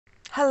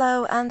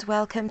Hello and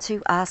welcome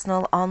to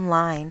Arsenal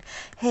Online.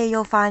 Here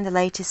you'll find the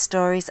latest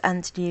stories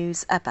and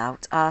news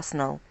about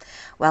Arsenal.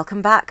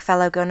 Welcome back,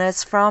 fellow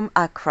Gunners from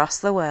across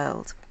the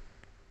world.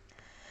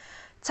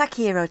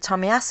 Takehiro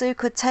Tomiyasu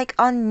could take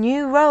on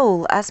new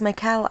role as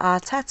Mikel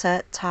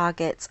Arteta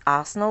targets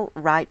Arsenal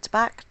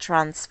right-back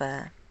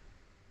transfer.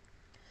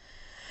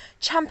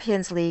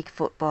 Champions League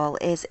football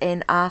is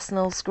in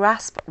Arsenal's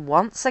grasp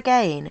once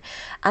again,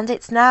 and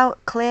it's now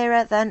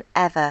clearer than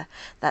ever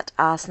that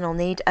Arsenal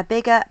need a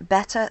bigger,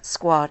 better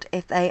squad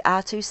if they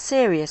are to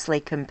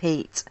seriously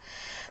compete.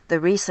 The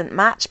recent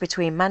match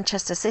between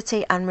Manchester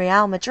City and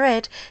Real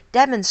Madrid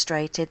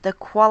demonstrated the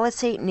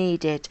quality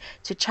needed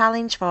to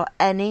challenge for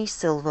any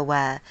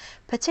silverware,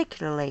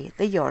 particularly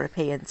the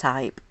European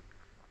type.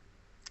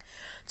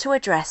 To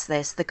address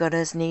this, the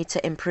Gunners need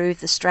to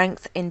improve the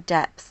strength in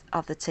depth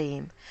of the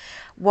team.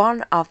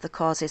 One of the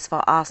causes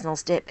for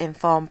Arsenal's dip in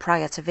form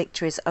prior to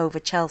victories over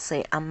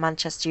Chelsea and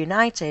Manchester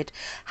United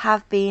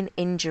have been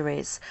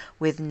injuries,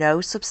 with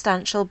no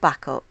substantial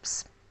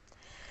backups.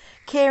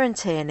 Kieran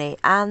Tierney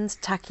and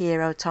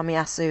Takehiro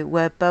Tomiyasu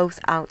were both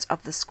out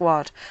of the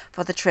squad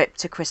for the trip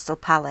to Crystal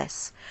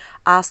Palace.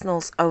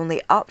 Arsenal's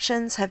only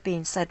options have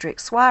been Cedric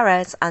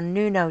Soares and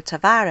Nuno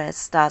Tavares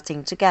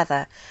starting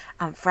together,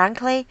 and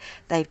frankly,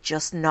 they've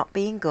just not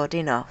been good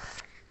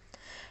enough.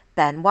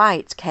 Ben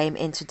White came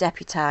in to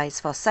deputise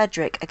for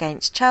Cedric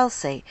against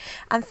Chelsea,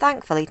 and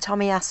thankfully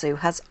Tomiyasu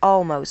has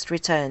almost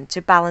returned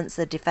to balance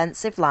the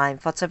defensive line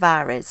for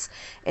Tavares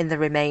in the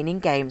remaining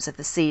games of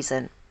the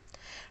season.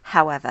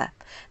 However,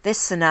 this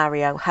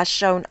scenario has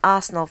shown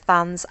Arsenal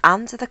fans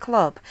and the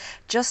club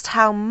just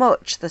how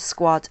much the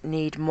squad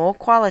need more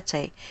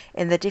quality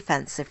in the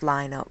defensive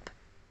lineup.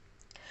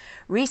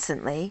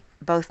 Recently,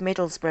 both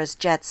Middlesbrough's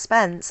Jed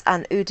Spence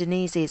and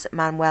Udinese's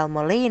Manuel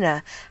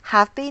Molina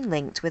have been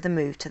linked with a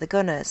move to the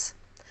Gunners.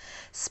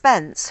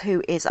 Spence,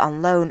 who is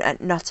on loan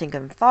at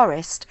Nottingham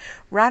Forest,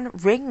 ran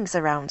rings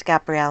around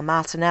Gabriel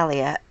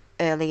Martinelli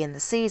early in the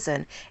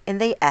season in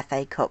the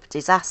FA Cup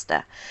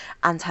disaster,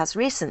 and has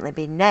recently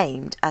been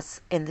named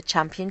as in the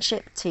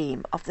Championship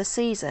team of the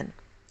season.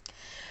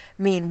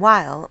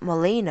 Meanwhile,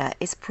 Molina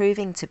is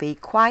proving to be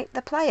quite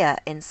the player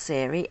in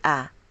Serie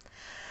A.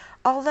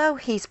 Although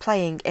he's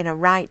playing in a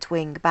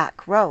right-wing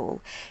back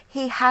role,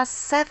 he has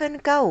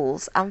 7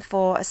 goals and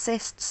 4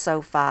 assists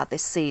so far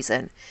this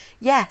season.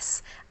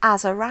 Yes,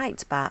 as a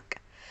right back.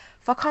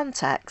 For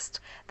context,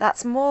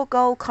 that's more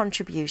goal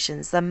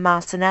contributions than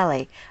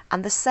Martinelli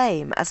and the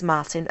same as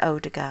Martin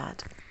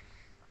Odegaard.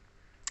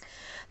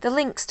 The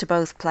links to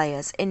both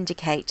players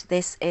indicate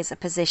this is a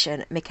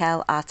position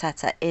Mikel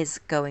Arteta is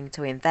going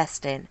to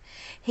invest in.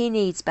 He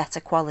needs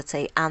better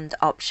quality and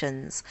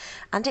options,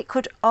 and it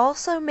could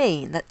also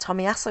mean that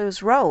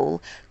Tomiyasu's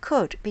role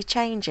could be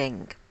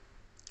changing.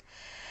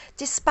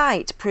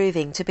 Despite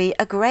proving to be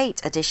a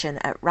great addition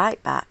at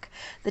right back,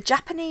 the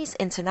Japanese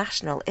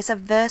international is a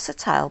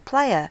versatile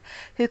player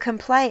who can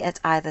play at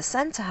either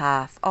centre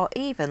half or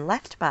even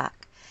left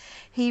back.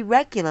 He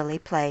regularly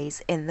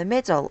plays in the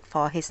middle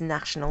for his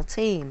national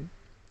team.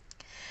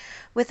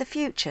 With the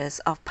futures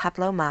of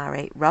Pablo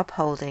Mari, Rob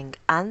Holding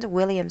and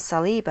William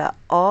Saliba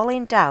all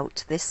in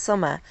doubt this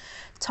summer,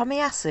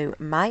 Tomiyasu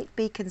might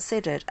be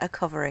considered a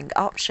covering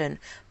option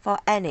for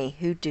any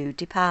who do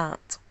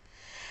depart.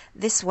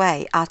 This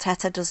way,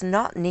 Arteta does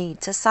not need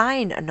to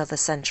sign another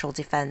central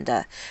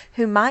defender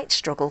who might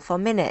struggle for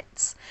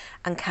minutes,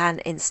 and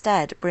can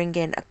instead bring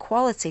in a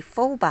quality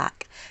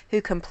fullback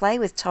who can play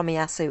with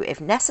Tomiyasu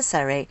if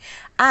necessary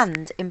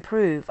and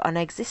improve on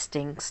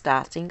existing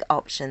starting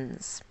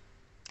options.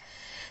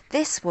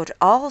 This would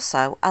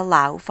also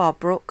allow for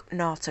Brooke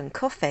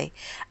Norton-Cuffy,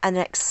 an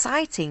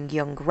exciting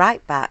young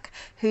right-back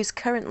who's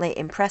currently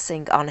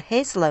impressing on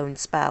his loan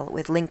spell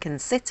with Lincoln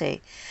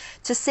City,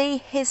 to see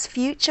his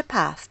future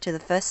path to the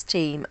first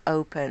team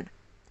open.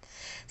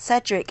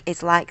 Cedric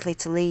is likely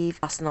to leave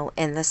Arsenal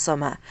in the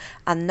summer,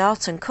 and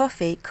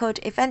Norton-Cuffy could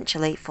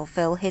eventually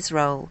fulfil his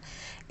role,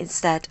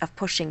 instead of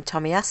pushing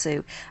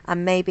Tomiyasu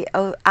and maybe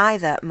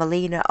either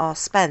Molina or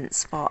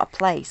Spence for a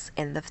place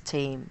in the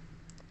team.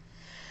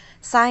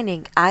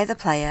 Signing either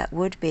player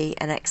would be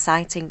an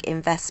exciting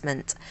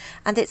investment,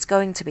 and it's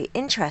going to be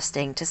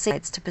interesting to see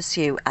what to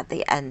pursue at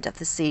the end of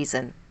the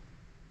season.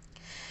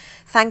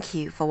 Thank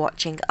you for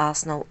watching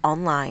Arsenal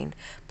Online.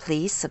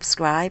 Please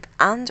subscribe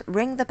and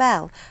ring the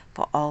bell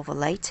for all the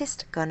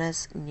latest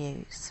Gunners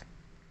news.